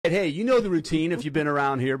Hey, you know the routine if you've been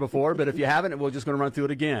around here before, but if you haven't, we're just going to run through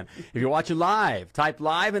it again. If you're watching live, type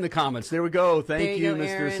live in the comments. There we go. Thank you, Mr.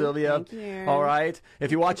 Aaron. Sylvia. Thank you, Aaron. All right. If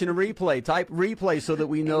you're watching a replay, type replay so that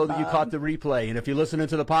we know that you caught the replay. And if you're listening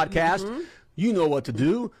to the podcast, you know what to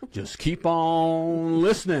do. Just keep on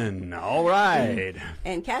listening. All right.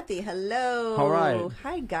 And Kathy, hello. All right.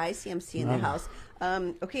 Hi, guys. CMC in the house.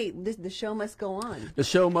 Okay, the show must go on. The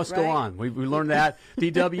show must go on. We learned that.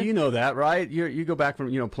 DW, you know that, right? You go back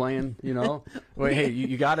from, playing, Well, hey,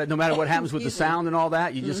 you got it. No matter what happens with the sound and all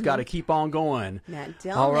that, you just got to keep on going. Matt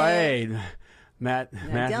Delnay. All right.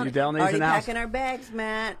 Matthew Delnay's Already announced. packing our bags,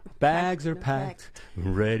 Matt. Bags are packed,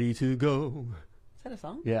 ready to go. Is that a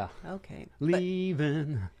song? Yeah. Okay.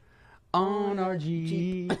 Leaving on our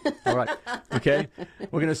G. All right. Okay.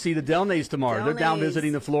 We're going to see the Delnays tomorrow. They're down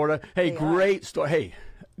visiting the Florida. Hey, great story. Hey,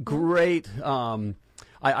 great.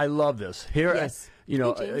 I love this. Here, Yes.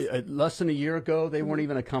 less than a year ago, they weren't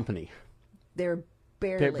even a company. They're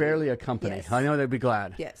They're barely a company. Yes. I know they'd be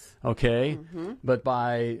glad. Yes. Okay. But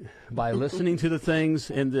by listening to the things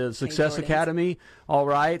in the Success Jordan's. Academy, all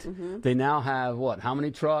right, they now have what? How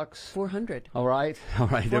many trucks? 400. All right.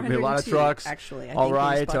 There'll be a lot of 402, trucks. actually. I All think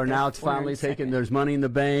right. we spot Are now their it's finally 402nd. taken. There's money in the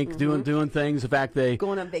bank. Doing things. In fact, they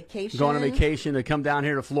Going on vacation. They come down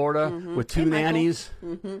here to Florida with two nannies.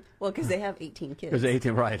 Well, because they have 18 kids. Because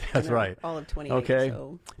 18, right? That's right. All of 28. Okay.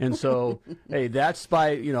 So. And so, hey, that's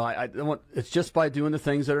by it's just by doing the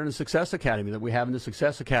things that are in the Success Academy that we have in the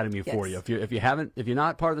Success Academy for you. If you're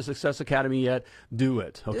not part of the Success Academy yet, do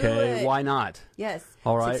it. Okay. Do it. Why not? Yes.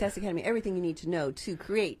 All right. Success Academy. Everything you need to know to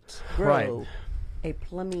create, grow a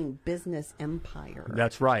plumbing business empire.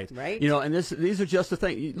 That's right. Right. And these are just the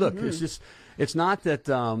thing. Look, it's not that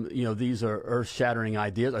these are earth-shattering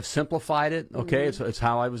ideas. I've simplified it. Okay, it's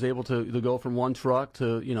how I was able to go from one truck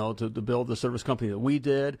to to build the service company that we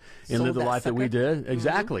did and Sold live the that life that we sucker. did.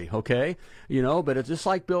 Exactly. Okay. But it's just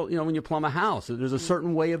like when you plumb a house. There's a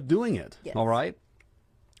certain way of doing it. Yes. All right.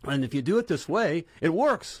 And if you do it this way, it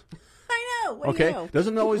works. I know. What do Okay. you know?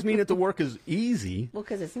 Doesn't always mean that the work is easy. Well,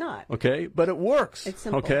 because it's not. Okay, but it works. It's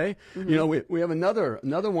simple. Okay, we have another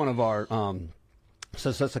one of our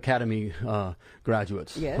Success Academy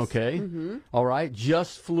graduates. Yes. Okay. All right.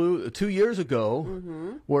 Just flew 2 years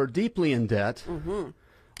ago. We're deeply in debt.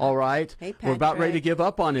 All right. Hey, we're about ready to Patrick. give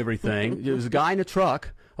up on everything. There's a guy in a truck.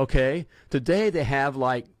 Okay. Today they have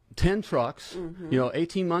like 10 trucks.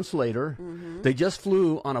 18 months later, they just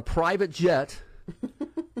flew on a private jet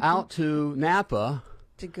out to Napa.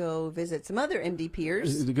 To go visit some other MD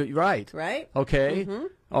peers. Right. Right? Okay.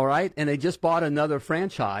 All right. And they just bought another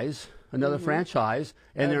franchise, and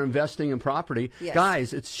they're investing in property. Yes.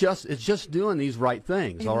 Guys, it's just doing these right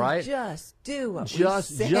things. All right. Just do what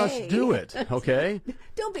Just we say. do it. Okay.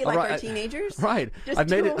 Don't be like All right. our teenagers. Right. Just I've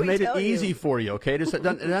do made what it we made it tell easy you. for you. Okay. It doesn't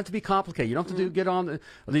have to be complicated. You don't have to get on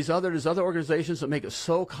there's other organizations that make it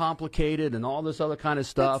so complicated and all this other kind of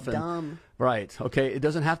stuff. That's dumb. Right. Okay. It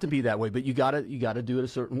doesn't have to be that way, but you got to do it a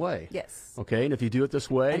certain way. Yes. Okay. And if you do it this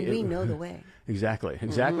way, And we know the way. Exactly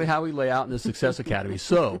how we lay out in the Success Academy.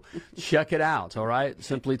 So check it out. All right.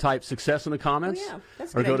 Simply type success in the comments,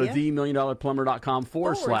 that's a or good go idea. to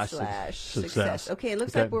themilliondollarplumber.com/success. Okay. It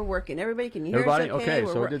looks like we're working. Everybody, can you hear Everybody? us okay?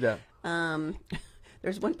 So we did that.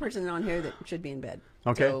 There's one person on here that should be in bed.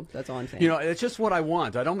 Okay. So that's all I'm saying. It's just what I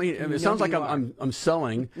want. I don't mean it sounds like I'm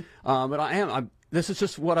selling, but I am. This is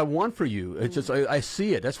just what I want for you. It's just I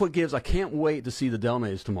see it. That's what gives. I can't wait to see the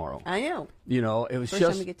Delnays tomorrow. I know. It was First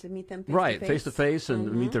just time we get to meet them face to face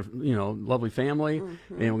and meet their lovely family, and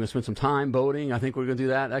we're going to spend some time boating. I think we're going to do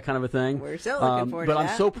that kind of a thing. We're so looking forward to but that.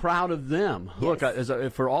 I'm so proud of them. Yes.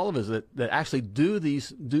 Look, for all of us that actually do these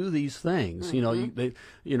things.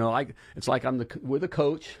 It's like we're the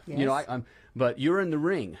coach. Yes. But you're in the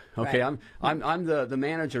ring, okay? Right. I'm the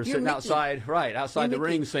manager sitting Mickey. outside You're the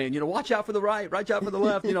ring, Mickey. saying, watch out for the right, watch out for the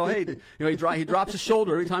left. Hey, he drops his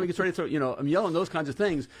shoulder every time he gets ready to throw. I'm yelling those kinds of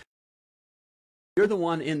things. You're the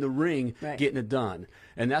one in the ring getting it done,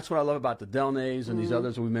 and that's what I love about the Delnays and these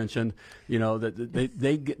others we mentioned. That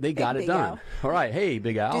they got it done. Al. All right, hey,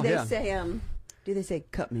 Big Al. Do they say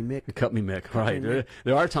cut me, Mick? Cut me, Mick. Right.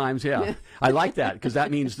 There are times, I like that because that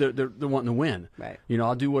means they're wanting to win. Right.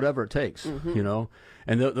 I'll do whatever it takes.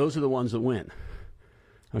 And those are the ones that win.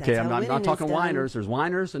 Okay, I'm not talking whiners. There's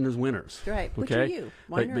whiners and there's winners. Right. Okay, which are you?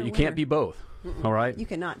 Whiner but or you can't be both. All right. You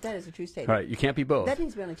cannot. That is a true statement. All right, you can't be both. That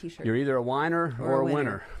needs to be on a T-shirt. You're either a whiner or a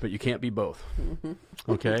winner, but you can't be both.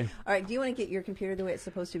 Okay. All right. Do you want to get your computer the way it's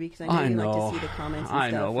supposed to be? Because I know you like to see the comments. And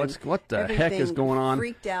I know. What the heck is going on?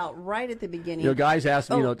 Freaked out right at the beginning. You know, guys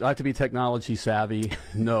ask me, do I have to be technology savvy?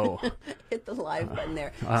 No. Hit the live button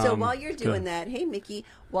there. So while you're doing that, hey Mickey,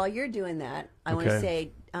 while you're doing that, I want to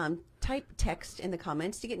say, type text in the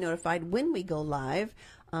comments to get notified when we go live,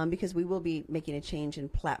 because we will be making a change in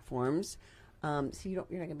platforms. So you're not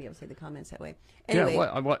going to be able to say the comments that way. Anyway,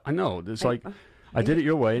 yeah, I know. It's like I did it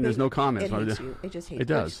your way, and there's no comments. It hates you. It just hates you. It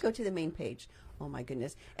does. Just go to the main page. Oh my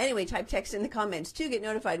goodness. Anyway, type text in the comments to get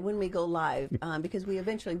notified when we go live, because we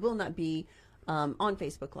eventually will not be on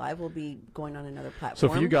Facebook Live. We'll be going on another platform.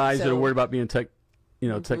 So for you guys that are worried about being tech, I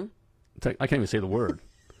can't even say the word.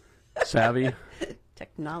 Savvy.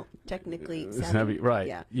 Technically savvy. Right.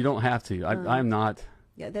 Yeah. You don't have to. I'm not.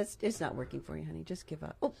 Yeah, it's not working for you, honey. Just give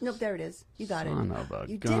up. Oh, nope, there it is. You got it. Son of a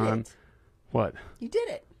you gun. did it. What? You did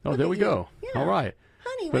it. Oh, there we go. Yeah. All right.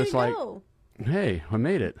 Honey, but way it's to like, go. Hey, I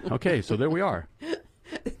made it. Okay, so there we are.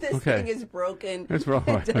 This thing is broken. It's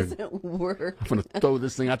broken. It doesn't work. I'm going to throw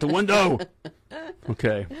this thing out the window.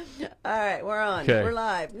 Okay. All right, we're on. Okay. We're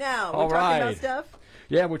live. Now, All we're talking right. about stuff.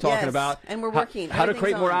 Yeah, we're talking about and we're working. How to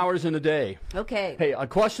create more hours in a day. Okay. Hey, a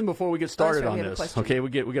question before we get started on this. Okay, we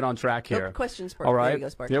get on track here. Oh, question spark. All right. There you go,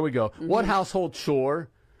 Spark. There we go. What household chore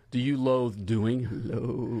do you loathe doing?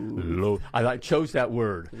 Loathe. I chose that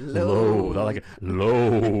word. Loathe. I like it.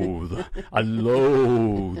 Loathe. I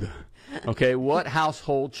loathe. Okay, what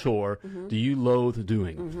household chore do you loathe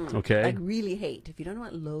doing? Okay, I really hate. If you don't know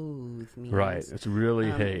what loathe means, right? It's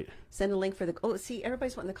really hate. Send a link for the. Oh, see,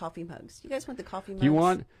 everybody's wanting the coffee mugs. You guys want the coffee mugs? You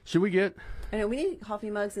want? Should we get? I know we need coffee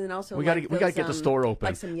mugs, and then also we got to get the store open.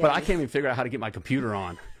 Like some but I can't even figure out how to get my computer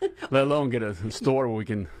on, let alone get a store where we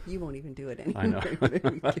can. You won't even do it anymore. I know.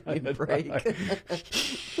 Give me a break.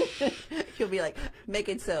 You'll be like, make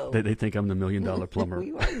it so. They think I'm the $1 Million Plumber.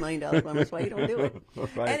 You are the $1 Million Plumber. That's why you don't do it.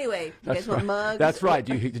 Right. Anyway, you guys want mugs? That's right.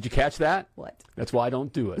 Did you catch that? What? That's why I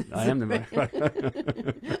don't do it. I am the.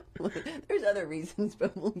 There's other reasons,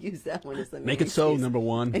 but we'll use that one as the main Make it so, excuse. number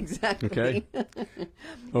one. Exactly. Okay.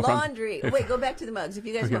 Laundry. Wait, go back to the mugs. If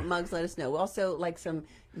you guys want mugs, let us know. Also, like some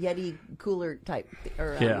Yeti cooler type,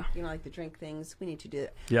 or like the drink things. We need to do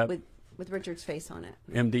it. Yep. With Richard's face on it.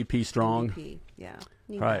 MDP strong. MDP. Yeah.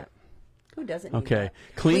 Need right. That. Who doesn't need okay. that?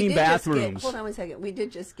 Cleaning bathrooms. Hold on one second. We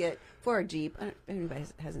did just get, for our Jeep, anybody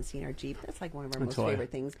hasn't seen our Jeep, that's like one of our most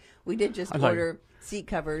favorite things. We did just order seat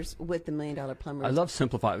covers with the $1 Million Plumber. I love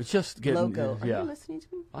Simplify. It's just getting logo. Are you listening to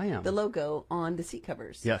me? I am. The logo on the seat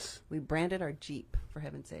covers. Yes. We branded our Jeep, for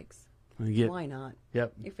heaven's sakes. Why not?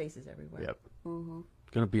 Yep. Your face is everywhere. Yep.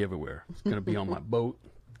 It's going to be everywhere. It's going to be on my boat.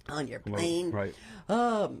 On your plane. Right.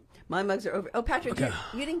 My mugs are over. Oh, Patrick,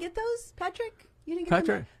 you didn't get those? Patrick? You didn't get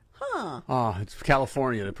Patrick? them? Huh. Oh, it's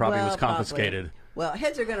California. It probably was confiscated. Probably. Well,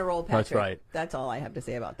 heads are going to roll, Patrick. That's right. That's all I have to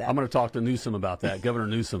say about that. I'm going to talk to Newsom about that, Governor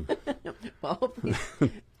Newsom. Well,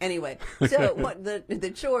 anyway, so what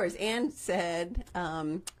the chores? Ann said,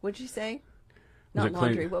 what'd she say? Not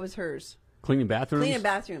laundry. What was hers? Cleaning bathrooms? Cleaning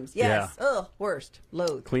bathrooms, yes. Yeah. Ugh, worst.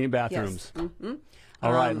 Loathe. Cleaning bathrooms. Yes. Mm-hmm.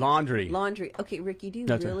 All right, laundry. Laundry. Okay, Ricky, do you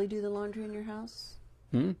really do the laundry in your house?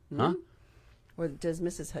 Huh? Or does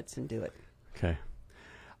Mrs. Hudson do it? Okay.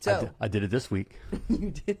 So I did it this week. You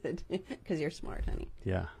did, because you're smart, honey.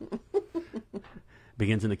 Yeah.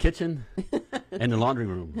 Begins in the kitchen and the laundry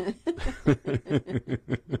room. If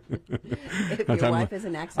your wife is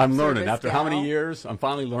an accident I'm learning. service After how many years? I'm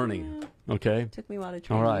finally learning. Okay. Took me a while to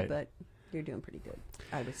train you, but you're doing pretty good,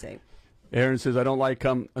 I would say. Aaron says, I don't like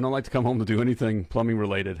to come home to do anything plumbing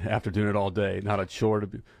related after doing it all day. Not a chore,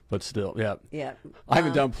 but still, yeah. Yeah. I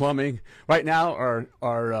haven't done plumbing. Right now,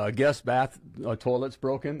 our guest bath toilet's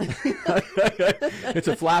broken. It's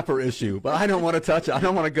a flapper issue, but I don't want to touch it. I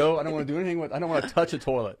don't want to go. I don't want to do anything with. I don't want to touch a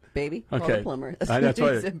toilet. Baby, call the plumber. That's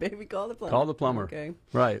right. Said, baby, call the plumber. Call the plumber. Okay.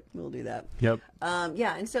 Right. We'll do that. Yep.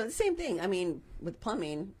 Yeah, and so the same thing. I mean, with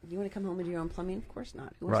plumbing, you want to come home and do your own plumbing? Of course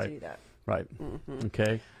not. Who wants to do that? Right.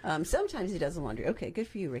 Okay. Sometimes he does the laundry. Okay, good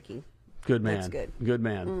for you, Ricky. Good man. That's good. Good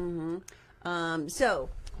man. So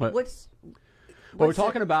what's we're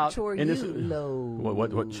talking about chore in this, you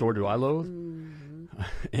loathe? What chore do I loathe?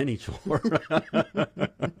 Any chore.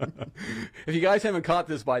 If you guys haven't caught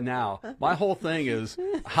this by now, my whole thing is,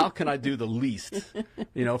 how can I do the least?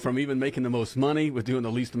 You know, from even making the most money with doing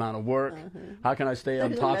the least amount of work. How can I stay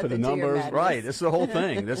on top of the numbers? Right. It's the whole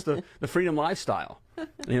thing. That's the freedom lifestyle.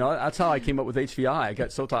 You know, that's how I came up with HVI. I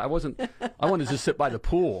got so tired. I wanted to just sit by the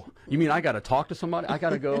pool. You mean I got to talk to somebody? I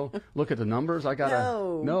got to go look at the numbers? I got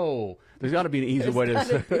to. No. There's got to be an easy way to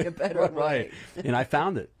say it. Right. And I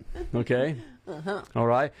found it. Okay. All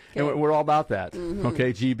right. Okay. And we're all about that.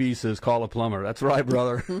 Okay. GB says, call a plumber. That's right,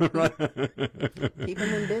 brother. Right. Keep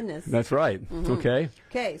them in business. That's right. Okay.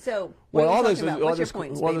 Okay. So,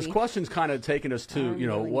 this question's kind of taking us to, you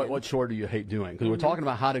know, what chore do you hate doing? Because we're talking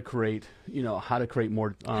about how to create, you know, how to create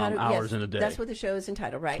more hours in a day. That's what the show is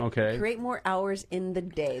entitled, right? Okay. Create more hours in the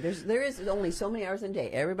day. There is only so many hours in a day.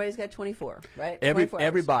 Everybody's got 24, right?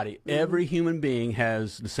 Everybody, every human being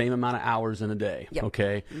has the same amount of hours in a day. Yep.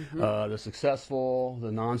 Okay. The successful,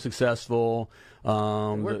 the non-successful,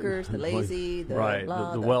 the workers, the lazy, the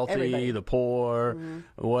the wealthy, everybody. The poor,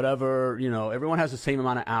 whatever. You know, everyone has the same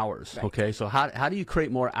amount of hours. Right. Okay, so how do you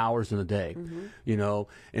create more hours in a day? You know,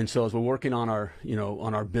 and so as we're working on our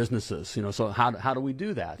on our businesses, you know, so how do we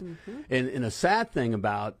do that? And the sad thing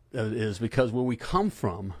about is because where we come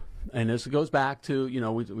from, and this goes back to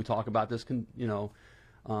we talk about this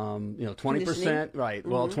 20%, right?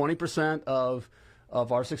 Well, 20%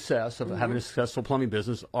 of our success of having a successful plumbing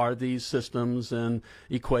business are these systems and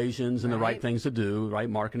equations and the right things to do, right?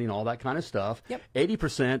 Marketing, all that kind of stuff. Yep.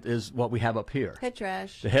 80% is what we have up here. Head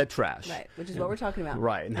trash. The head trash. Right, which is what we're talking about.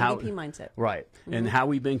 Right. And MVP mindset. Right. And how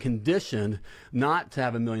we've been conditioned not to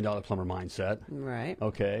have a $1 million plumber mindset. Right.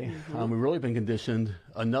 Okay. We've really been conditioned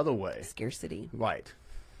another way. Scarcity. Right.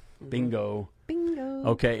 Bingo. Bingo.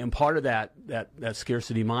 Okay, and part of that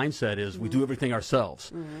scarcity mindset is we do everything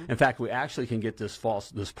ourselves. In fact, we actually can get this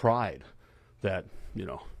pride that,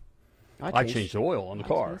 I changed the oil on the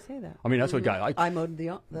car. I was gonna say that. I mean, that's what guy. I mowed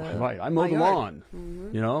the right. I mowed the lawn.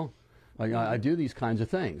 You know, I do these kinds of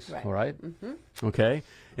things. Right. All right. Okay,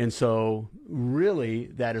 and so really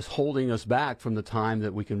that is holding us back from the time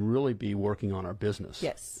that we can really be working on our business.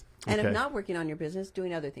 Yes. And if not working on your business,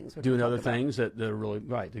 doing other things. Doing other things that are really,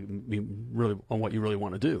 right, to be really on what you really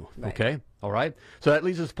want to do. Right. Okay? All right? So that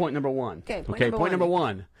leads us to point number one. Okay, point number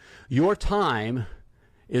one. Your time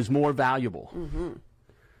is more valuable.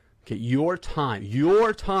 Okay, your time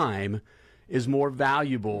is more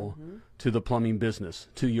valuable to the plumbing business,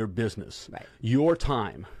 to your business. Right. Your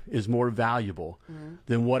time is more valuable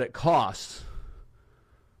than what it costs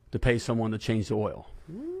to pay someone to change the oil.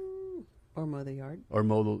 Or mow the yard. Or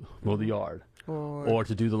mow the yard. Or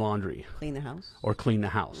to do the laundry. Clean the house. Or clean the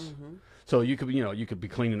house. So you could be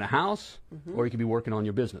cleaning the house, or you could be working on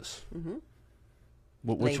your business.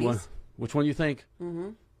 Which one you think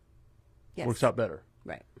works out better?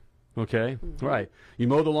 Right. Okay. Right. You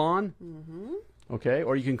mow the lawn. Okay.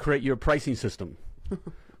 Or you can create your pricing system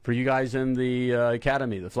for you guys in the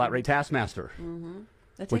academy, the flat rate taskmaster,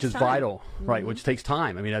 which is vital, right? Which takes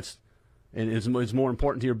time. I mean, and it's more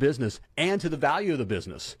important to your business and to the value of the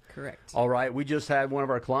business. Correct. All right. We just had one of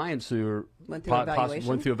our clients who went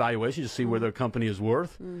through evaluation to see where their company is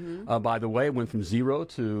worth. By the way, went from zero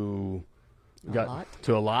to a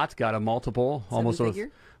lot, got a multiple, almost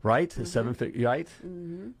figure. Right, a seven-figure, right?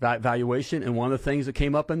 Valuation, and one of the things that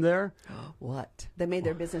came up in there. What? That made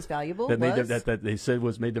their business valuable? That they said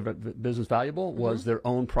made their business valuable was their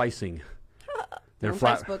own pricing. Their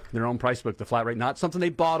own price book, the flat rate, not something they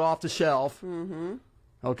bought off the shelf.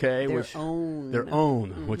 Okay, their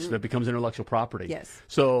own, which that becomes intellectual property. Yes.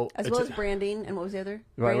 So as well as branding, and what was the other?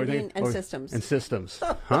 Branding and systems. And systems.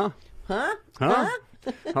 Huh? All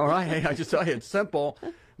right. Hey, I just tell you, it's simple.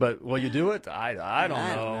 But will you do it? I don't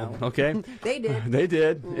know. Okay. They did. They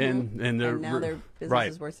did, and now their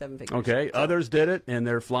business is worth 7 figures. Okay. So. Others did it, and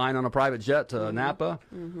they're flying on a private jet to Napa.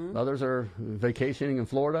 Others are vacationing in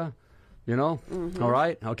Florida. All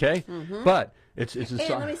right, okay, but it's just.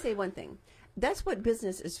 And let me say one thing: that's what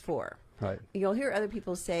business is for. Right. You'll hear other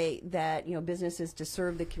people say that business is to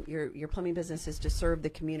serve your plumbing business is to serve the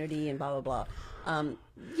community and blah blah blah.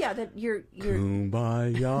 Yeah, that you're.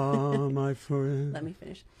 Kumbaya, my friend. Let me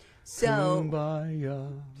finish. So.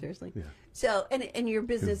 Kumbaya. Seriously. Yeah. So and your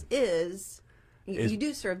business is. You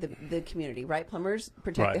do serve the community, right? Plumbers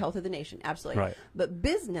protect the health of the nation, absolutely. Right. But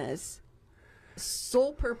business.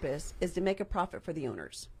 Sole purpose is to make a profit for the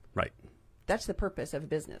owners. Right. That's the purpose of a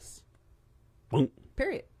business. Boom.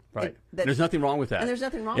 Period. Right. There's nothing wrong with that. And there's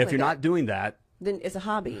nothing wrong with that. If you're not doing that, then it's a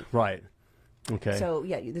hobby. Right. Okay. So,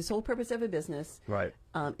 the sole purpose of a business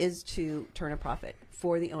is to turn a profit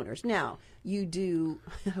for the owners. Now, you do,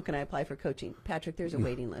 how can I apply for coaching? Patrick, there's a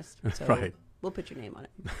waiting list. So right. We'll put your name on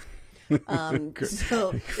it.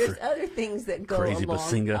 So there's other things that go Crazy along,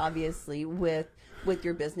 Basinga. obviously, with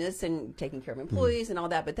your business and taking care of employees and all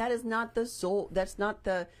that. But that is not the sole. That's not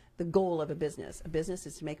the goal of a business. A business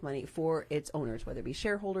is to make money for its owners, whether it be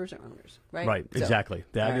shareholders or owners, right? Right, so, exactly.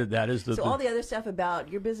 That is the. So all the other stuff about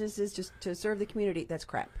your business is just to serve the community. That's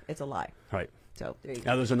crap. It's a lie. Right. So there you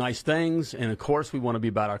go. Now, those are nice things, and of course, we want to be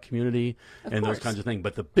about our community and those kinds of things.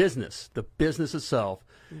 But the business itself,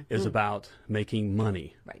 is about making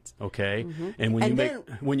money. Right. Okay. And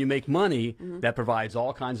when you make money, that provides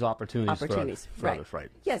all kinds of opportunities for others. Right.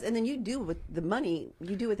 Yes, and then you do with the money.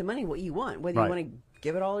 You do with the money what you want. Whether you want to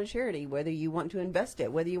give it all to charity, whether you want to invest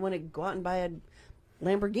it, whether you want to go out and buy a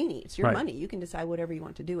Lamborghini. It's your money. You can decide whatever you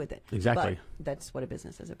want to do with it. Exactly. But that's what a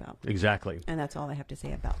business is about. Exactly. And that's all I have to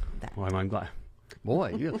say about that. Well, I'm glad.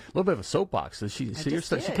 Boy, you a little bit of a soapbox. She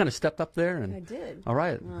kind of stepped up there, and I did. All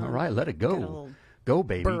right, let it go. Go,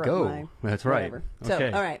 baby, go. That's right. So,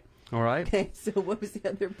 okay. all right. All right. Okay, so what was the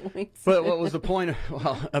other point? But what was the point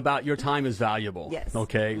about your time is valuable? Yes.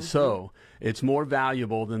 Okay, so it's more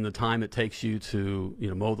valuable than the time it takes you to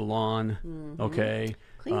mow the lawn. Okay.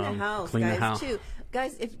 Clean the house, clean guys. the house. Too,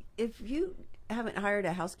 guys. If you haven't hired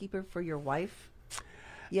a housekeeper for your wife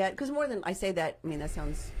yet, because more than I say that, I mean that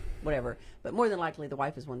sounds whatever, but more than likely the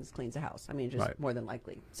wife is one that cleans the house. I mean, just more than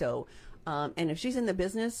likely. So. And if she's in the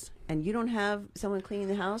business and you don't have someone cleaning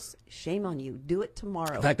the house, shame on you. Do it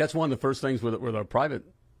tomorrow. In fact, that's one of the first things with our private,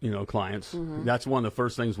 clients. That's one of the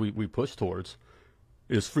first things we push towards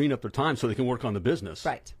is freeing up their time so they can work on the business.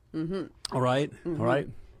 Right. All right. All right.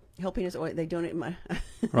 Helping us, they donate money.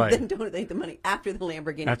 Right. Then donate the money after the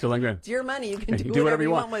Lamborghini. After the Lamborghini, it's your money. You can do whatever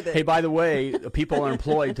you want with it. Hey, by the way, people are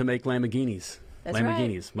employed to make Lamborghinis. That's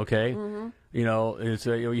Lamborghinis, right. Okay. It's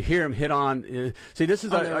you hear them hit on. See, this is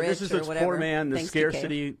this poor man, the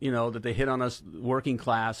scarcity, that they hit on us working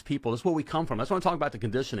class people. That's where we come from. That's what I'm talking about, the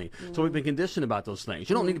conditioning. So we've been conditioned about those things.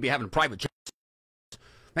 You don't need to be having private jets.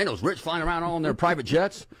 Ain't those rich flying around all in their private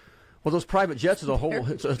jets? Well, those private jets is a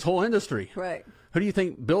whole industry. Right. Who do you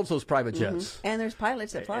think builds those private jets? And there's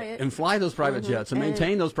pilots that fly it. And fly those private jets and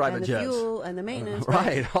maintain those private jets. And the fuel and the maintenance.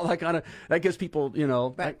 Right. All that kind of, that gives people,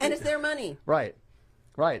 Right. And it's their money. Right.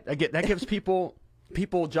 Right. That gives people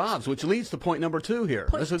jobs, which leads to point number 2 here.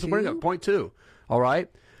 This is point 2. All right.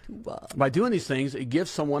 By doing these things, it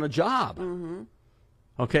gives someone a job.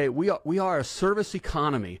 Okay. We are a service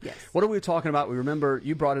economy. Yes. What are we talking about? We remember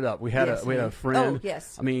you brought it up. We had a friend. Oh,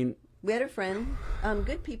 yes. I mean, we had a friend.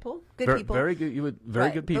 Good people. People. Very good. You would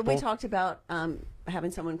good people. But we talked about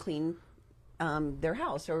having someone clean their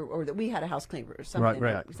house, or that we had a house cleaner or something.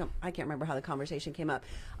 Right. I can't remember how the conversation came up.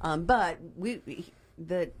 But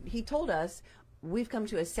he told us we've come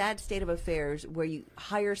to a sad state of affairs where you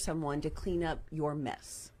hire someone to clean up your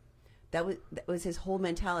mess. That was his whole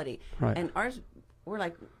mentality. Right. And ours, we're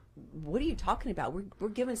like, what are you talking about? We're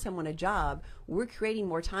giving someone a job. We're creating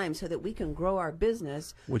more time so that we can grow our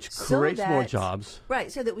business, which creates more jobs.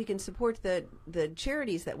 Right, so that we can support the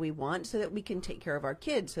charities that we want, so that we can take care of our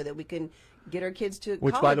kids, so that we can get our kids to college.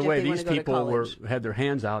 Which, by the way, these people had their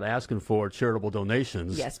hands out asking for charitable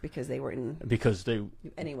donations. Yes, because they were in. Because they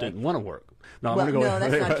didn't want to work. No, well, no,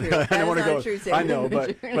 that's not true. That's not true. I know,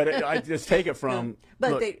 but I just take it from.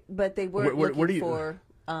 But look, they were looking for.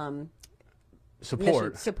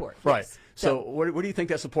 Support. Right. Yes. So where do you think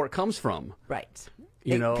that support comes from? Right.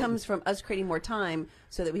 It comes from us creating more time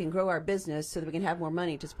so that we can grow our business, so that we can have more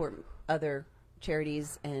money to support other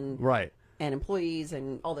charities and and employees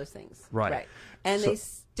and all those things. Right. And they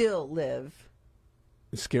still live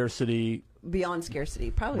scarcity. Beyond scarcity.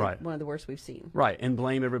 Probably one of the worst we've seen. Right. And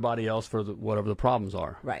blame everybody else for whatever the problems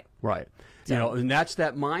are. Right. Right. So, and that's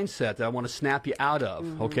that mindset that I want to snap you out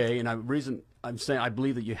of. Okay. And the reason I'm saying I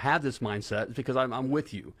believe that you have this mindset is because I'm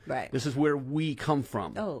with you. Right. This is where we come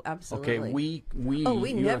from. Oh, absolutely. Okay.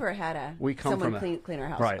 We never had someone clean our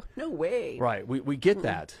house. Right. No way. Right. We get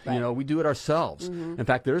that. Right. We do it ourselves. In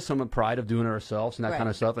fact, there is some pride of doing it ourselves and that kind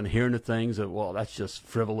of stuff, and hearing the things that, well, that's just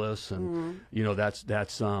frivolous, and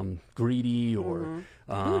that's greedy, or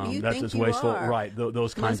that's just wasteful. Right.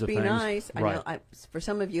 Those kinds of things. Must be nice. Right. I know, for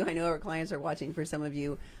some of you, I know our clients are watching. For some of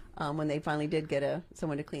you, when they finally did get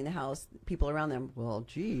someone to clean the house, people around them, well,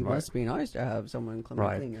 gee, it must be nice to have someone come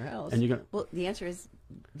and clean your house. And well, the answer is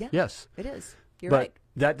yes, it is. You're right.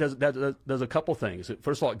 That does a couple things.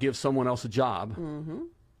 First of all, it gives someone else a job.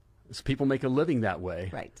 So people make a living that way.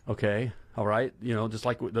 Right. Okay. All right. Just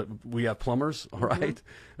like we have plumbers. All right.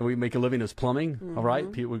 And we make a living as plumbing. All right.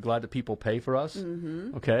 We're glad that people pay for us.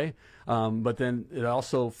 Okay. But then it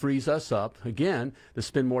also frees us up again to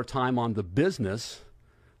spend more time on the business.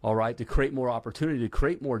 all right, to create more opportunity, to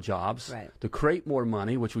create more jobs, to create more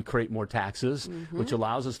money, which we create more taxes, which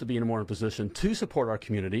allows us to be in a more position to support our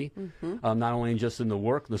community, not only just in the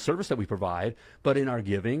work, the service that we provide, but in our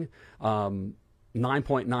giving.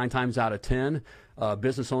 9.9 times out of 10,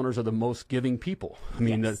 business owners are the most giving people. I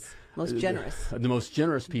mean, most generous. The most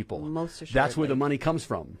generous people. Most assuredly. That's where the money comes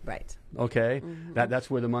from. Right. Okay? That's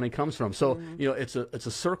where the money comes from. So, you know, it's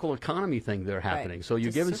a circle economy thing there happening. So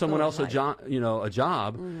you're giving someone else a job, a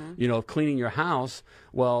job, you know, cleaning your house.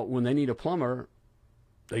 Well, when they need a plumber,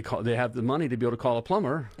 they have the money to be able to call a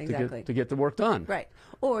plumber to get the work done. Right.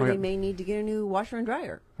 Or they may need to get a new washer and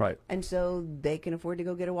dryer. Right. And so they can afford to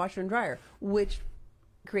go get a washer and dryer, which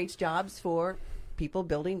creates jobs for people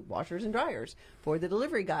building washers and dryers, for the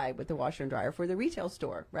delivery guy with the washer and dryer, for the retail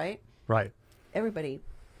store, right? Right. Everybody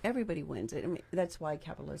wins. I mean, that's why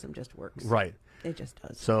capitalism just works. Right. It just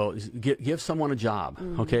does. So give someone a job,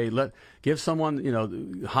 okay? Give someone, you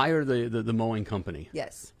know, hire the mowing company.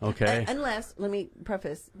 Yes. Okay. Unless, let me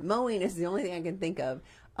preface, mowing is the only thing I can think of.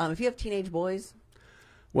 If you have teenage boys.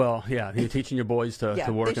 Well, yeah, you're teaching your boys to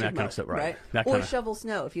work and that kind of stuff, right? That or shovel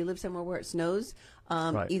snow. If you live somewhere where it snows,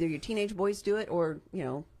 either your teenage boys do it or, you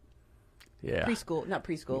know, preschool, not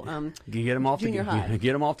preschool. Get them off junior high.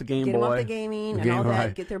 Get them off the Game Boy. Get them off the gaming and all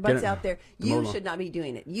that. Get their butts out there. You should not be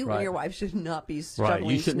doing it. You and your wife should not be shoveling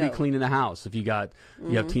You shouldn't snow. be cleaning the house if you have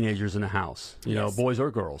teenagers in the house. You know, boys or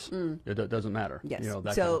girls. It doesn't matter. Yes. You know,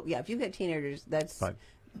 so if you've got teenagers, that's part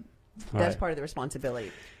of the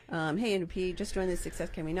responsibility. Hey, NP, just joined the Success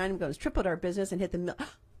Academy 9. I'm going to tripled our business and hit the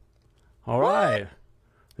All right.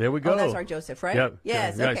 There we go. Oh, that's our Joseph, right? Yep.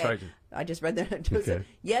 Yes, yeah, okay. Sorry. I just read that. Joseph. Okay.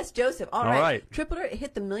 Yes, Joseph. All right. Tripled our,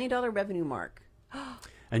 hit the $1 million revenue mark.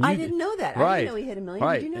 And I didn't know that. I didn't know he hit $1 million.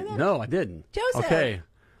 Right. Did you know that? No, I didn't. Joseph. Okay.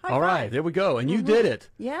 High All five. right, there we go. And you did it.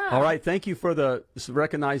 Yeah. All right, thank you for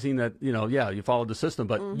recognizing that, you followed the system,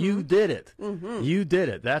 but you did it. You did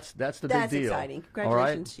it. That's the big deal. That's exciting.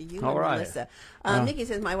 Congratulations to you and Melissa. Nikki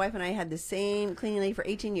says, my wife and I had the same cleaning lady for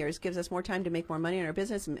 18 years. Gives us more time to make more money in our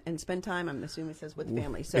business and spend time, I'm assuming it says, with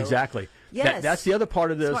family. So exactly. Yes. That's the other part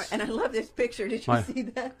of this. Smart. And I love this picture. Did you see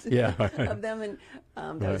that? Yeah. Of them. And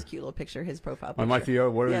that was a cute little picture, his profile picture. See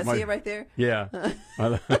it right there? Yeah.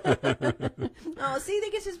 Oh, see, they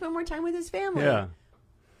get to spend more time with his family. Yeah.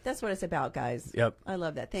 That's what it's about, guys. Yep. I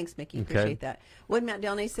love that. Thanks, Mickey. Appreciate that. What did Matt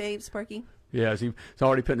Delnay say, Sparky? Yeah, he's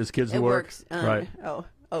already putting his kids to work. Works. Right.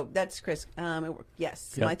 Oh, that's Chris.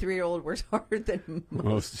 Yes, my 3-year-old works harder than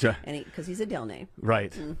most, because he's a Delnay.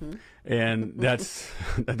 Right, and that's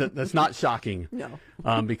not shocking. No,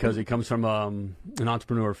 because he comes from an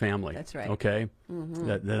entrepreneur family. That's right. Okay,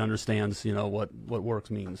 that understands what work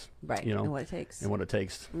means. Right, and what it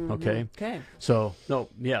takes. Okay. Okay. So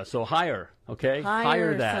so hire. Okay,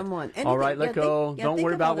 hire that. Someone. All right, let go. Don't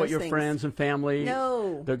worry about what your friends and family.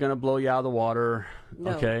 No, they're going to blow you out of the water.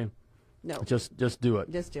 No. Okay. No. Just do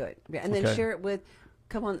it. Just do it. And then share it with,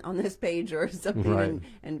 come on this page or something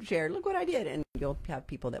and share. Look what I did. And you'll have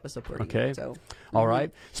people that will support you. So, all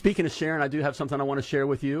right. Speaking of sharing, I do have something I want to share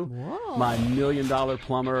with you. Whoa. My $1 Million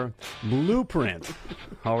Plumber blueprint.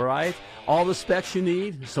 All right. All the specs you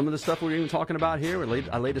need. Some of the stuff we're even talking about here. I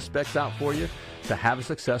laid the specs out for you to have a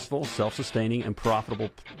successful, self-sustaining, and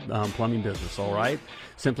profitable plumbing business. All right.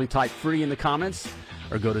 Simply type free in the comments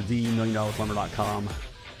or go to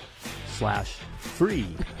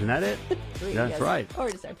themilliondollarplumber.com/free. Isn't that it? Free, That's right.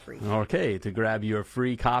 Or just have free. Okay, to grab your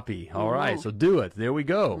free copy. All right, so do it. There we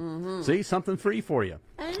go. See, something free for you.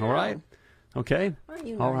 All right. Okay. Aren't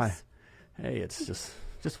you All nice? right. Hey, it's just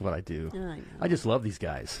what I do. I know. I just love these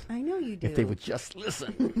guys. I know you do. If they would just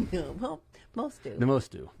listen. No, well, most do. The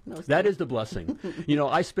most do. That is the blessing.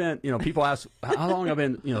 I spent, people ask, how long I've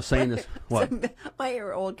been, saying this. What? So my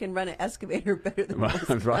 8-year-old can run an excavator better than most.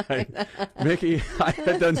 Right. Mickey,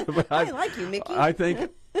 I like you, Mickey. I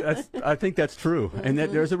think that's true. And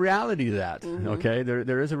that there's a reality to that. Okay?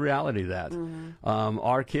 There is a reality to that.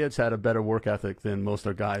 Our kids had a better work ethic than most of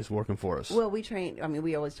our guys working for us. Well,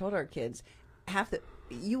 we always told our kids,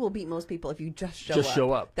 you will beat most people if you just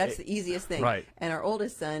show up. That's the easiest thing. Right. And our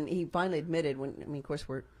oldest son, he finally admitted of course,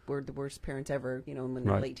 we're the worst parents ever, when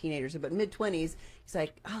they're late teenagers, but mid-20s, he's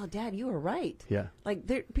like, oh, Dad, you were right. Yeah. Like,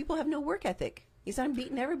 people have no work ethic. He said, I'm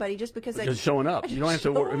beating everybody just because just showing up. You don't have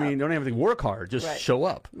to work. You don't have to work hard. Just show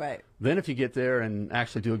up. Right. Then if you get there and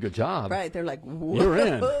actually do a good job, right, they're like, whoa. You're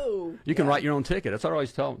in. You can write your own ticket. That's what I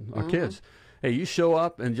always tell our kids. Hey, you show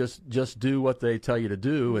up and just do what they tell you to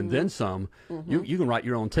do, and then some. You can write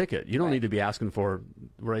your own ticket. You don't need to be asking for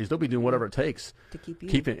raise. They'll be doing whatever it takes to keep you.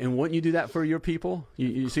 Keep it. And wouldn't you do that for your people?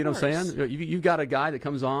 You see what I'm saying? You got a guy that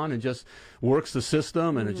comes on and just works the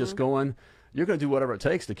system and is just going. you're going to do whatever it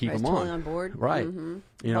takes to keep them totally on board. Right. Mm-hmm.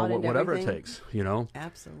 You know, whatever everything. it takes, you know.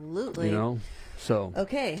 Absolutely. You know, so.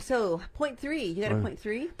 Okay, so point 3. You got a point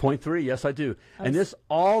 3? Point 3, yes, I do. And this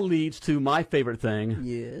all leads to my favorite thing.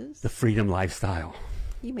 Yes. The freedom lifestyle.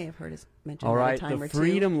 You may have heard us mention all right, that a time the or two.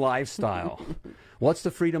 freedom lifestyle. What's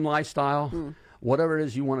the freedom lifestyle? Whatever it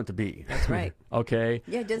is you want it to be. That's right. Okay.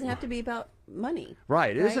 Yeah, it doesn't have to be about money.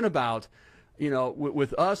 Right. It isn't about, you know,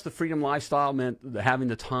 with us, the freedom lifestyle meant having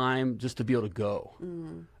the time just to be able to go.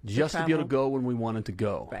 Just to be able to go when we wanted to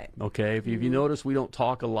go. Right. Okay. If you notice, we don't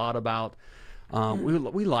talk a lot about,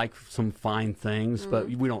 we like some fine things, but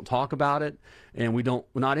we don't talk about it, and we're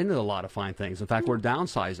not into a lot of fine things. In fact, we're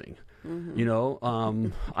downsizing. You know,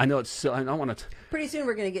 I know it's. I don't want to. Pretty soon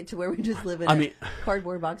we're going to get to where we just live in a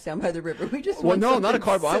cardboard box down by the river. We just want no, not a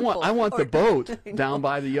cardboard. Simple. I want the boat down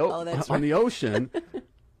by the on the ocean,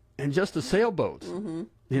 and just a sailboat. You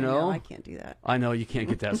know, No, I can't do that. I know you can't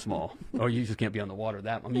get that small, or you just can't be on the water.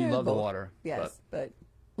 That I mean, you love the water. Yes, but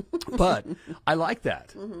I like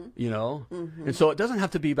that, you know, and so it doesn't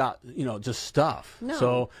have to be about, you know, just stuff. No.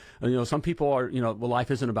 So, you know, some people are, you know, well, life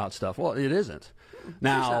isn't about stuff. Well, it isn't.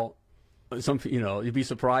 Now, you know, you'd be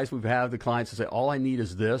surprised. We've had the clients that say, all I need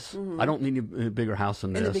is this. I don't need a bigger house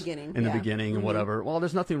than this. In the beginning. In the beginning and whatever. Well,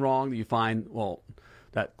 there's nothing wrong that you find, well,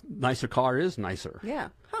 that nicer car is nicer. Yeah.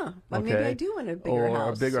 Huh. Well, Okay. maybe I do want a bigger house.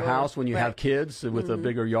 Or a bigger house when you have kids with a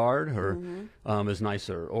bigger yard or is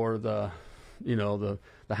nicer. Or you know,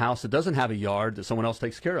 the house that doesn't have a yard that someone else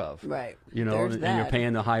takes care of. Right. You know, and you're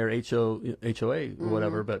paying the higher HOA or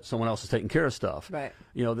whatever, but someone else is taking care of stuff. Right.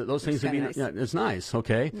 You know, those things would be nice. Yeah, it's nice,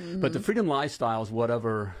 okay? But the freedom lifestyle is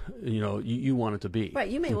whatever, you know, you want it to be. Right.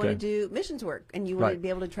 You may want to do missions work, and you want to be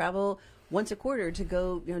able to travel once a quarter to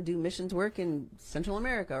go, you know, do missions work in Central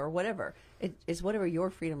America or whatever. It's whatever your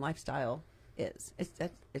freedom lifestyle is.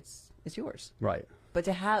 It's yours. Right. But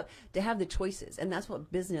to have the choices, and that's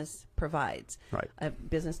what business provides. Right. A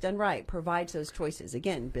business done right provides those choices.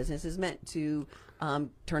 Again, business is meant to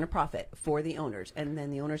turn a profit for the owners, and then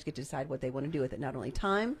the owners get to decide what they want to do with it. Not only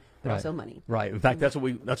time, but also money. Right. In fact, that's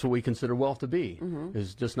what we consider wealth to be.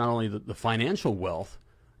 Is just not only the financial wealth,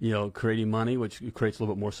 you know, creating money, which creates a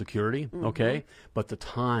little bit more security, okay, but the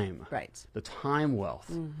time. Right. The time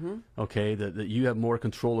wealth, okay, that you have more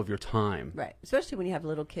control of your time. Right. Especially when you have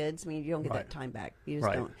little kids. I mean, you don't get that time back. You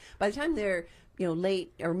just don't. By the time they're, you know,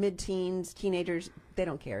 late or mid-teens, teenagers, they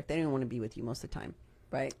don't care. They don't want to be with you most of the time.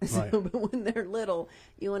 Right. So, but when they're little,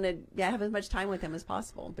 you want to have as much time with them as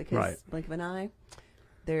possible because blink of an eye,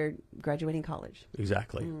 they're graduating college.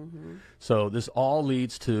 Exactly. So this all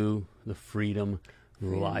leads to the freedom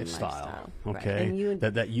lifestyle, okay, and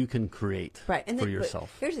that you can create for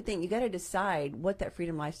yourself. Here's the thing: you got to decide what that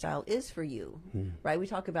freedom lifestyle is for you, right? We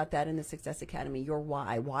talk about that in the Success Academy. Your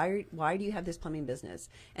why. Why do you have this plumbing business?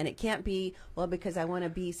 And it can't be because I want to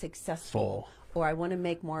be successful or I want to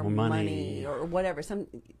make more money or whatever.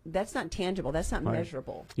 That's not tangible. That's not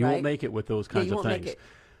measurable. You won't make it with those kinds of things.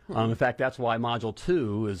 In fact, that's why Module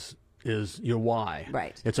 2 is your why.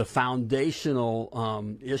 Right. It's a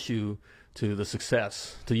foundational issue to the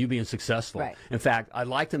success, to you being successful. Right. In fact, I'd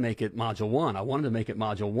like to make it Module 1. I wanted to make it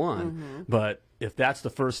Module 1, but if that's the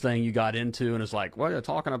first thing you got into and it's like, what are you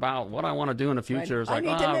talking about? What I want to do in the future? It's like,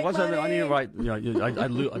 what's that? I need to write, you know, I'd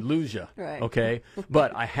lose you. Right. Okay.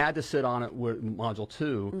 But I had to sit on it with Module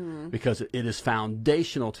 2 because it is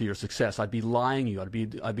foundational to your success. I'd be lying to you.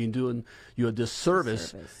 I'd be doing you a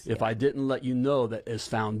disservice if I didn't let you know that it's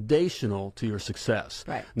foundational to your success.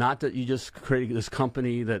 Right. Not that you just create this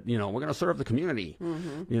company that, you know, we're going to serve the community,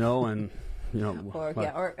 you know, and you know,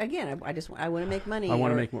 or again, I want to make money. I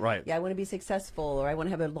want to make Yeah, I want to be successful, or I want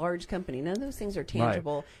to have a large company. None of those things are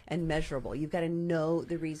tangible and measurable. You've got to know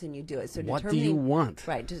the reason you do it. So what do you want?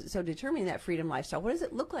 Right. So determining that freedom lifestyle. What does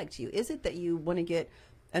it look like to you? Is it that you want to get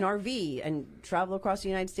an RV and travel across the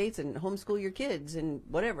United States and homeschool your kids and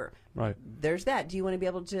whatever? Right. There's that. Do you want to be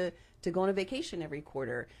able to go on a vacation every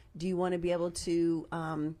quarter? Do you want to be able to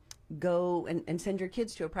go and send your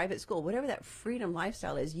kids to a private school? Whatever that freedom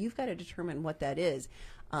lifestyle is, you've got to determine what that is.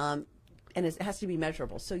 And it has to be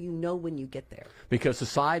measurable so you know when you get there. Because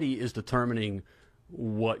society is determining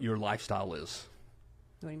what your lifestyle is.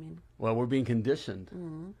 What do you mean? Well, we're being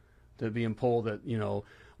conditioned to being told that, you know,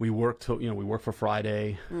 we work for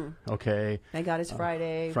Friday, okay? Thank God it's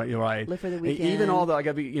Friday. You're right. Live for the weekend. Even all the, I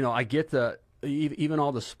get the, even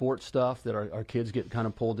all the sports stuff that our kids get kind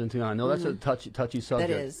of pulled into. And I know that's a touchy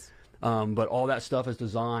subject. That is. But all that stuff is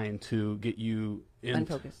designed to get you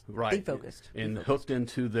unfocused, defocused, and hooked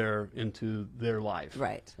into their life,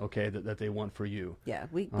 right? Okay, that they want for you. Yeah,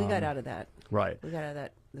 we got out of that. Right. We got out of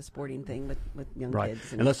that the sporting thing with young right.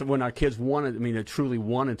 kids. Unless when our kids wanted, I mean, they truly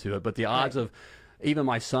wanted to it, but the odds of, even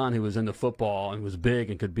my son who was into football and was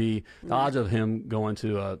big and could be, the odds of him going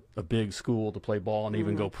to a big school to play ball and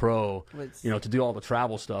even go pro, you know, to do all the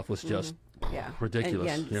travel stuff was just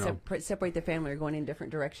ridiculous. And separate the family or going in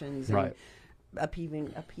different directions. And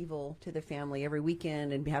upheaval to the family every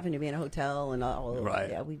weekend and having to be in a hotel and all.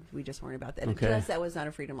 Yeah, we just weren't about that. Okay. To us, that was not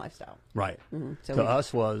a freedom lifestyle. Right. So to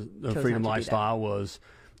us, was the freedom lifestyle was,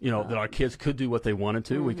 you know, that our kids could do what they wanted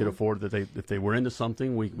to. We could afford that if they were into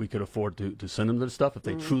something, we could afford to send them to the stuff if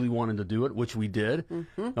they truly wanted to do it, which we did.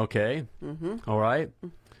 Okay. All right.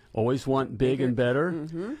 Always want bigger and better.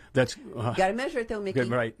 That's got to measure it though, Mickey.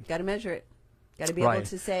 Right. Got to measure it. Got to be able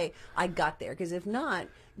to say, I got there. Because if not,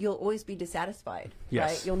 you'll always be dissatisfied. Yes.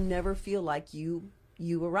 Right? You'll never feel like you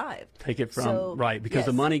arrived. Take it from because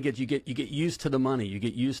the money you get used to the money. You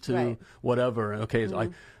get used to whatever. Okay,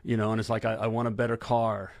 you know, and it's like I want a better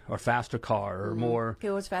car or faster car or more. Okay,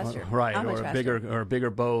 what's faster? Right, How much or faster? a bigger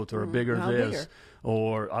boat or a bigger Bigger?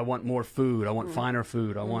 or I want more food. I want finer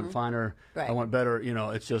food. I want finer. I want better. You know,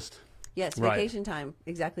 it's just. Yes, vacation time.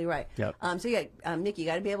 Exactly right. Yep. So Nick, you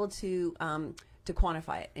got to be able to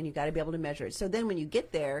quantify it, and you got to be able to measure it. So then, when you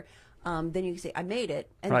get there, then you can say, "I made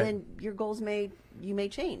it," and then your goals may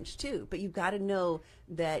change too. But you've got to know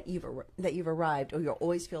that you've arrived, or you'll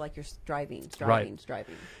always feel like you're striving.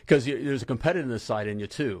 Because there's a competitiveness side in you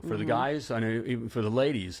too. For the guys, I know, even for the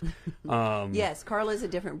ladies. Yes, Carl is a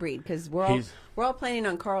different breed because we're all planning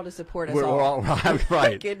on Carl to support us we're all right.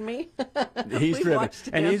 Are you kidding me? He's driven,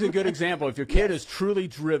 and he's a good example. If your kid is truly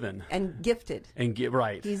driven and gifted,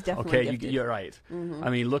 he's definitely gifted. You're right. I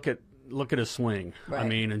mean, look at his swing. I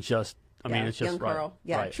mean, and just. I mean, it's just young Carl.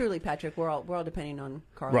 Yeah, truly, Patrick. We're all depending on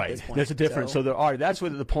Carl. Right. At this point, that's a difference. So there are. That's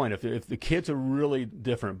what the point. If the kids are really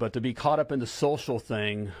different, but to be caught up in the social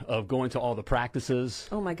thing of going to all the practices.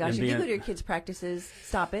 Oh my gosh! If you go to your kids' practices,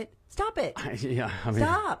 stop it. Stop it. Yeah. I mean,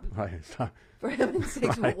 stop. Right. Stop. For heaven's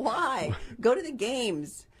sakes, why? Go to the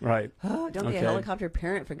games. Right. Oh, don't be a helicopter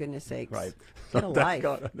parent, for goodness sakes. Right. Get a life.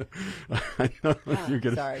 I know you're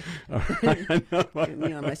gonna. Sorry.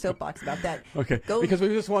 On my soapbox about that. Okay. Because we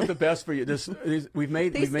just want the best for you. We've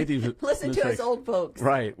made these listen mistakes. To us old folks.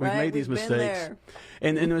 Right. We've made these mistakes.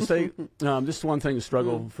 And the mistake. This is one thing to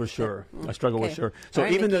struggle for sure. I struggle with sure. So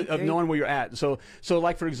right, even Mickey, of knowing where you're at. So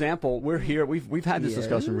like for example, we're here. We've had this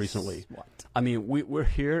discussion recently. What? I mean, we're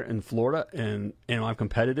here in Florida, and I'm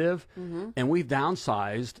competitive, and we've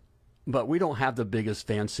downsized, but we don't have the biggest,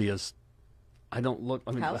 fanciest. I don't look.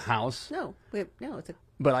 I mean, the house. No, it's a.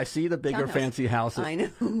 But I see the bigger, fancy house. I know,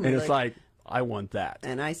 and it's like I want that.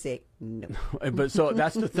 And I say no. But so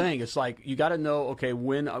that's the thing. It's like you got to know. Okay,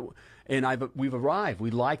 we've arrived.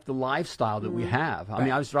 We like the lifestyle that we have. I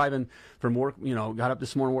mean, I was driving from work. You know, got up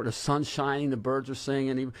this morning. The sun's shining. The birds are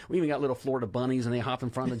singing. We even got little Florida bunnies, and they hop in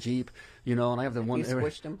front of the Jeep. You know, and I have the one. You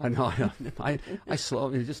squished them. I know. I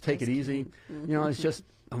slow. Just take it easy. You know, it's just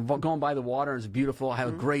I'm going by the water. It's beautiful. I have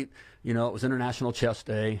a great. You know, it was International Chest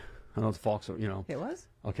Day. I know the folks are. You know. It was.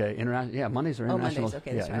 Okay, Mondays are international. Mondays.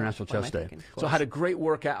 Okay, that's right. International Chest Day. So I had a great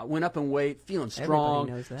workout. Went up in weight, feeling strong.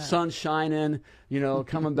 Everybody knows that. Sun shining. You know,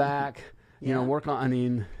 coming back. You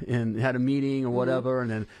know, and had a meeting or whatever, and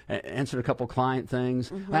then answered a couple client things.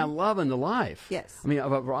 And I'm loving the life. Yes. I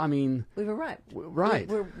mean, we've arrived. Right.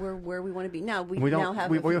 We're where we want to be now. We don't. Now have.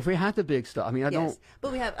 We had the big stuff. I mean, I don't.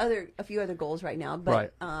 But we have a few other goals right now.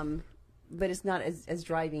 But but it's not as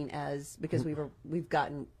driving as because we've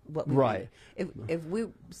gotten what we need. If we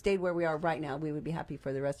stayed where we are right now, we would be happy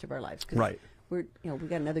for the rest of our lives. Right. We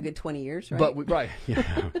got another good 20 years, right?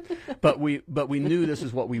 But we knew this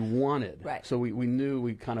is what we wanted. Right. So we knew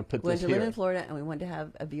we kind of put this here. We wanted to live in Florida, and we wanted to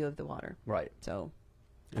have a view of the water. Right. So.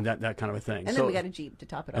 And that kind of a thing. And then we got a Jeep to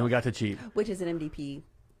top it off. And we got the Jeep, which is an MDP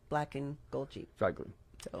black and gold Jeep. Exactly.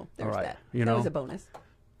 So there's that. That was a bonus.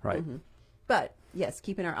 Right. But yes,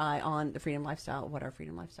 keeping our eye on the freedom lifestyle, what our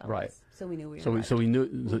freedom lifestyle is. So we knew we arrived. So we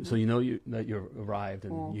knew. So you know that you've arrived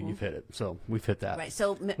and you've hit it. So we've hit that. Right.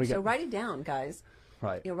 So write it down, guys.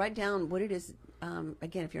 Right. Write down what it is.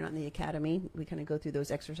 Again, if you're not in the academy, we kind of go through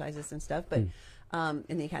those exercises and stuff. But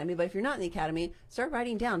in the academy, but if you're not in the academy, start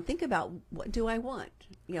writing down. Think about what do I want,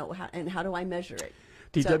 and how do I measure it.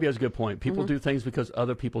 DW has a good point. People do things because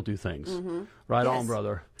other people do things. Right on,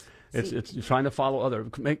 brother. It's trying to follow other.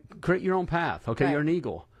 Create your own path. Okay, you're an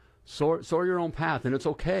eagle. Soar your own path, and it's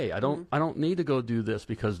okay. I don't need to go do this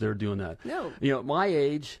because they're doing that. No. At my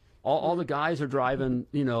age, all the guys are driving,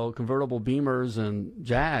 convertible Beamers and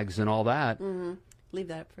Jags and all that. Leave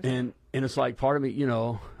that for and it's like part of me,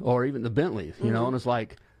 or even the Bentleys, and it's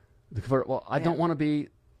like, I don't want to be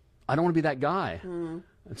that guy.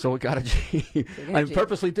 And so it got a G. I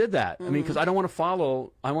purposely did that. I mean, because I don't want to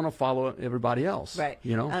follow. I want to follow everybody else. Right.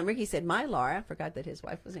 You know. Ricky said, "My Laura, I forgot that his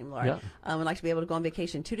wife was named Laura. Would like to be able to go on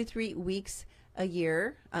vacation 2 to 3 weeks a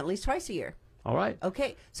year, at least twice a year." All right.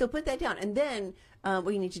 Okay. So put that down, and then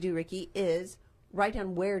what you need to do, Ricky, is write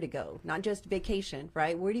down where to go, not just vacation.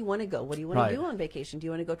 Right? Where do you want to go? What do you want to do on vacation? Do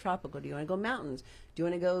you want to go tropical? Do you want to go mountains? Do you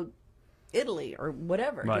want to go Italy or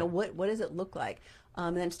whatever? Right. You know, what does it look like?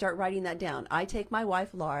 And then start writing that down. I take my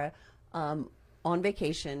wife, Laura, on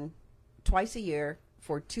vacation twice a year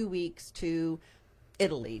for 2 weeks to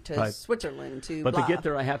Italy, to Switzerland, to But blah. to get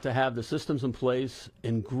there, I have to have the systems in place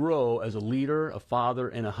and grow as a leader, a father,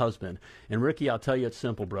 and a husband. And Ricky, I'll tell you, it's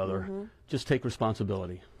simple, brother. Just take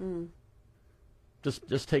responsibility.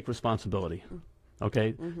 Just take responsibility.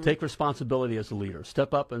 Okay? Take responsibility as a leader.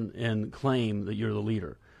 Step up and claim that you're the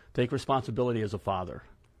leader. Take responsibility as a father.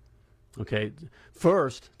 Okay?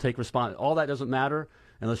 First, take all that doesn't matter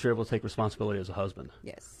unless you're able to take responsibility as a husband.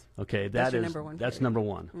 Yes. Okay? That's number one. That's number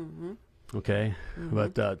one. Okay?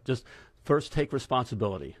 But just first take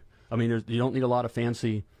responsibility. I mean, you don't need a lot of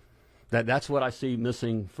fancy. That's what I see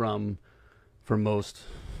missing from most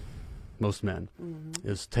men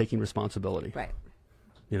is taking responsibility. Right.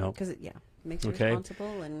 You know? Because it makes you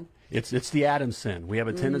responsible. And it's the Adam sin. We have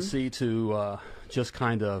a tendency to just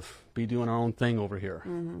kind of be doing our own thing over here.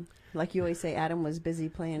 Like you always say, Adam was busy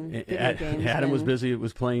playing video games. Adam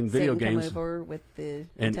was playing video games. Satan came over with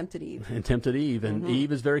and tempted Eve. And tempted Eve. And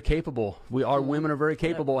Eve is very capable. Our women are very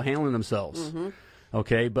capable of handling themselves.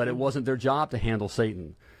 Okay? But it wasn't their job to handle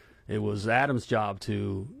Satan. It was Adam's job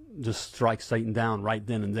to just strike Satan down right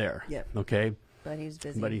then and there. Yep. Okay? But he's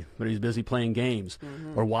busy. But he's busy playing games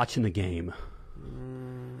or watching the game.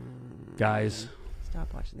 Guys.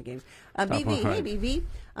 Stop watching the games. BV, hey BV.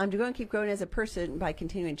 To grow and keep growing as a person by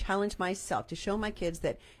continuing to challenge myself to show my kids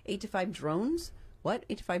that 8 to 5 drones. What?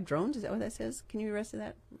 8 to 5 drones? Is that what that says? Can you read the rest of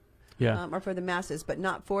that? Yeah. Are for the masses, but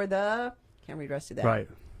not for the. Can't read the rest of that. Right.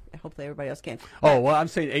 Hopefully everybody else can. Oh, well, I'm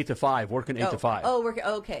saying 8 to 5, working 8 to 5. Oh, working.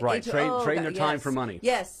 Okay. Right. Trading their time for money.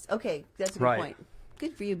 Yes. Okay. That's a good point.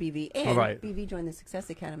 Good for you, BV. And BV joined the Success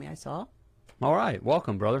Academy, I saw. All right.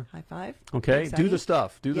 Welcome, brother. High five. Okay. Do the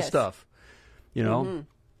stuff. Do the stuff. You know,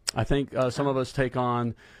 I think some of us take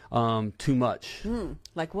on too much.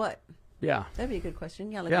 Like what? Yeah. That'd be a good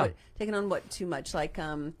question. Yeah. Like what? Taking on what too much? Like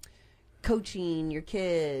coaching your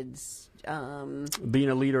kids. Being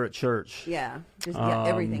a leader at church. Yeah. Just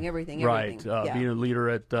everything. Right. Being a leader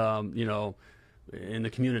at, in the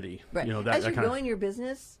community. Right. You know, as you're growing your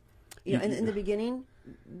business, in the beginning,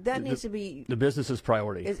 that needs to be the business is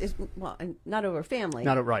priority. Well, and not over family.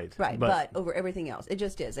 Right, but over everything else. It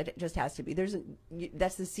just is. It just has to be.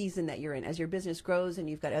 That's the season that you're in. As your business grows and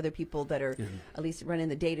you've got other people that are at least running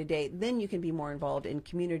the day to day, then you can be more involved in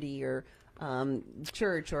community or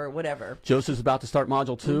church or whatever. Joseph's about to start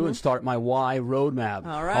module 2 and start my why roadmap.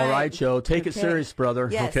 All right. All right, Joe. Take it serious, brother.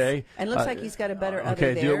 Yes. Okay. And it looks like he's got a better other there.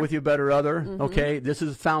 Okay, do it with your better other. Okay. This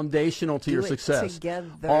is foundational to your success. Together.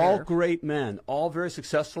 All great men, all very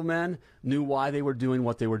successful men knew why they were doing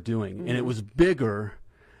what they were doing. And it was bigger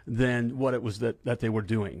than what it was that they were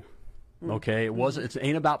doing. Okay. It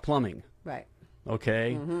ain't about plumbing. Right.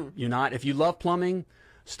 Okay. You're not, if you love plumbing,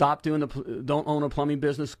 stop doing don't own a plumbing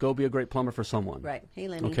business. Go be a great plumber for someone. Right. Hey,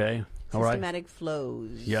 Lenny. Okay. All right. Systematic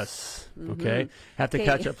flows. Yes. Okay. Have to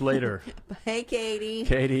catch up later. Hey, Katie.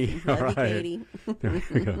 Katie. Love all you, right. Katie. There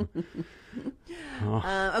we go.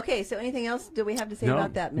 Okay. So anything else do we have to say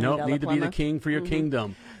about that? No. Need to be the king for your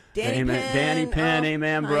kingdom. Danny amen. Penn. Danny Penn.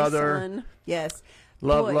 Amen, brother. Son. Yes.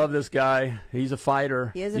 Love this guy. He's a fighter.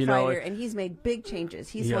 He is a fighter, and he's made big changes.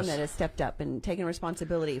 He's the one that has stepped up and taken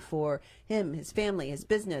responsibility for him, his family, his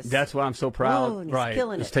business. That's why I'm so proud. And he's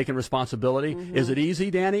killing it. He's taking responsibility. Is it easy,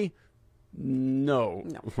 Danny? No.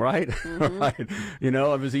 Right? Right. You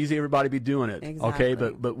know, if it was easy, everybody would be doing it. Exactly. Okay,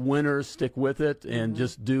 but winners stick with it and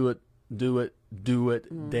just do it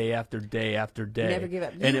day after day after day. Never give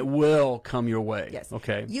up. And it will come your way. Yes.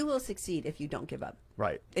 Okay. You will succeed if you don't give up.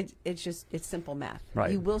 Right. It's simple math.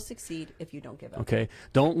 Right. You will succeed if you don't give up. Okay.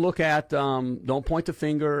 Don't look at, don't point the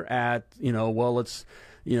finger at, it's,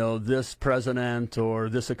 this president or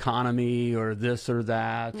this economy or this or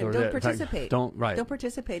that. No, or don't that. Participate. Don't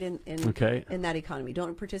participate in that economy.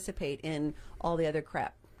 Don't participate in all the other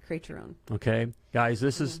crap. Create your own. Okay, guys,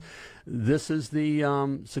 this is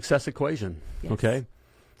the success equation. Yes. Okay,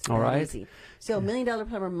 all right. Easy. So, Million Dollar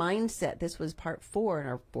Plumber Mindset. This was part 4 in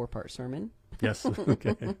our 4-part sermon. Yes.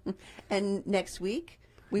 Okay. And next week,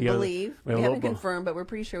 we believe we haven't confirmed, but we're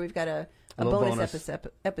pretty sure we've got a bonus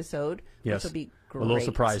episode, yes. which will be a little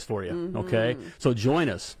surprise for you. Okay, so join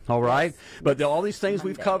us. All right, but all these things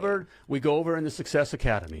we've covered, we go over in the Success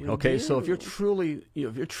Academy. Okay, so if you're truly,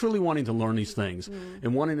 wanting to learn these things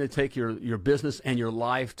and wanting to take your business and your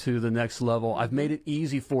life to the next level, I've made it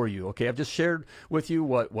easy for you. Okay, I've just shared with you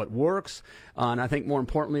what works, and I think more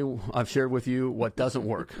importantly, I've shared with you what doesn't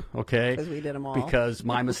work. Okay, because we did them all. Because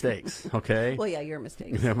my mistakes. Okay. Well, yeah, your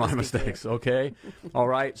mistakes. They're my mistakes. Okay. All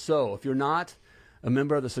right. So if you're not a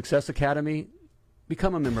member of the Success Academy,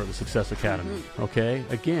 become a member of the Success Academy. Okay.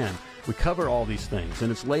 Again, we cover all these things,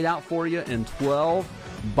 and it's laid out for you in 12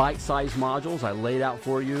 bite-sized modules. I laid out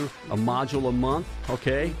for you a module a month.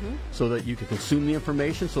 Okay, so that you can consume the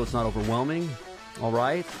information, so it's not overwhelming. All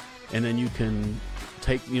right, and then you can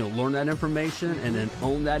learn that information and then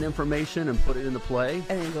own that information and put it into play.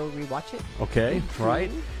 And then go rewatch it. Okay, right?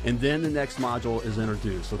 And then the next module is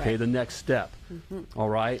introduced, okay? The next step. All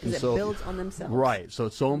right? And so it builds on themselves. Right. So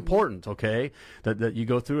it's so important, okay, that you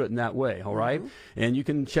go through it in that way, all right? And you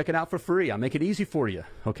can check it out for free. I make it easy for you,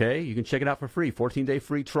 okay? You can check it out for free, 14-day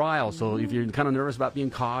free trial. So if you're kind of nervous about being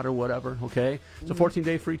caught or whatever, okay, it's a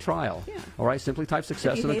 14-day free trial. Yeah. All right? Simply type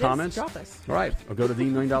success in the comments. Drop us. All right. Or go to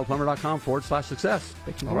themilliondollarplumber.com/success.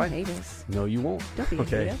 But you all won't right? hate us. No, you won't. Don't be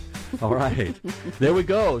okay. All right. There we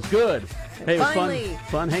go. It's good. Hey, it was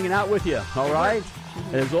fun hanging out with you. All right.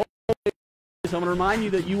 As always, I'm going to remind you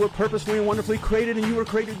that you were purposefully and wonderfully created, and you were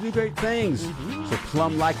created to do great things. So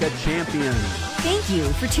plumb like a champion. Thank you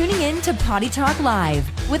for tuning in to Potty Talk Live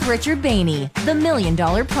with Richard Behney, the Million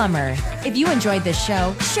Dollar Plumber. If you enjoyed this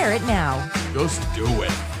show, share it now. Just do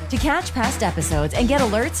it. To catch past episodes and get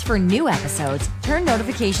alerts for new episodes, turn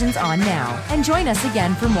notifications on now and join us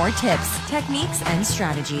again for more tips, techniques, and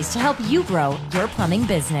strategies to help you grow your plumbing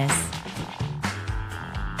business.